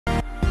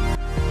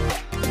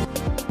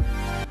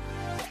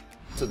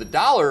So the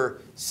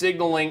dollar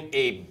signaling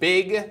a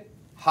big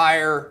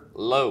higher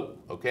low,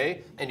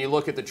 okay? And you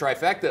look at the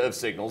trifecta of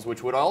signals,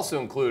 which would also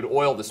include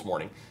oil this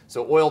morning.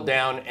 So oil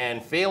down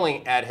and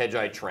failing at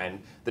Hedgeye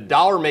trend, the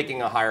dollar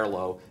making a higher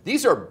low.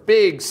 These are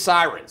big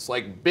sirens,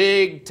 like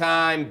big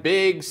time,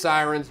 big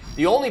sirens.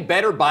 The only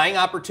better buying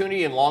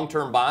opportunity in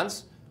long-term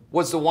bonds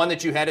was the one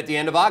that you had at the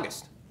end of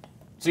August.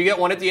 So you get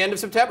one at the end of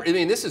September. I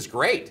mean, this is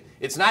great.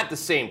 It's not the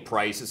same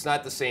price. It's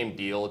not the same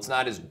deal. It's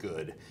not as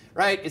good,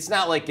 right? It's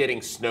not like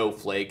getting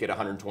Snowflake at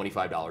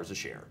 $125 a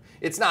share.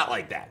 It's not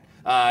like that.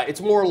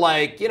 It's more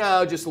like, you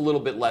know, just a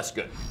little bit less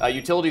good.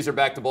 Utilities are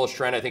back to bullish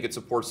trend. I think it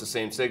supports the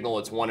same signal.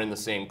 It's one in the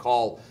same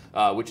call,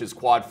 which is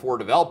quad 4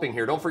 developing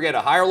here. Don't forget, a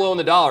higher low in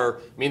the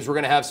dollar means we're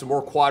going to have some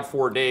more quad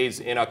 4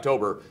 days in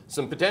October,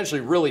 some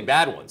potentially really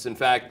bad ones. In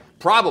fact,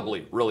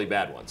 probably really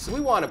bad ones. So we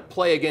want to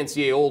play against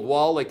the old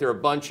wall like they're a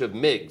bunch of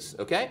MiGs,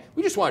 okay?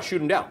 We just want to shoot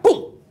them down.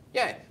 Boom!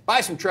 Yeah,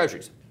 buy some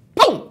treasuries.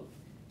 Boom!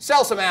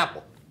 Sell some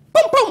Apple.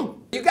 Boom,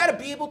 boom! You got to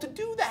be able to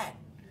do that.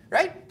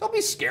 Right? Don't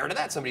be scared of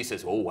that. Somebody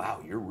says, oh,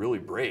 wow, you're really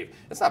brave.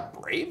 That's not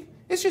brave.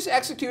 It's just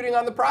executing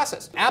on the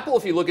process. Apple,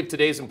 if you look at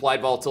today's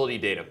implied volatility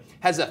data,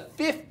 has a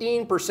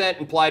 15%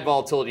 implied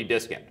volatility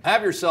discount.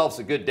 Have yourselves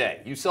a good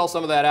day. You sell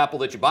some of that Apple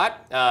that you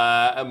bought.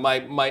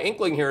 My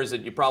inkling here is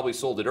that you probably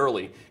sold it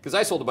early, because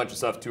I sold a bunch of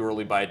stuff too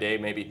early by a day,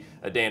 maybe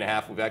a day and a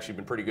half. We've actually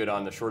been pretty good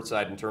on the short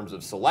side in terms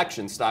of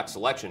selection, stock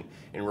selection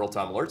in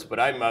real-time alerts, but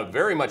I'm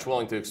very much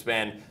willing to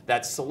expand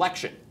that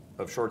selection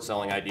of short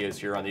selling ideas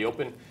here on the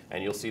open,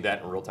 and you'll see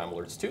that in real-time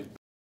alerts too.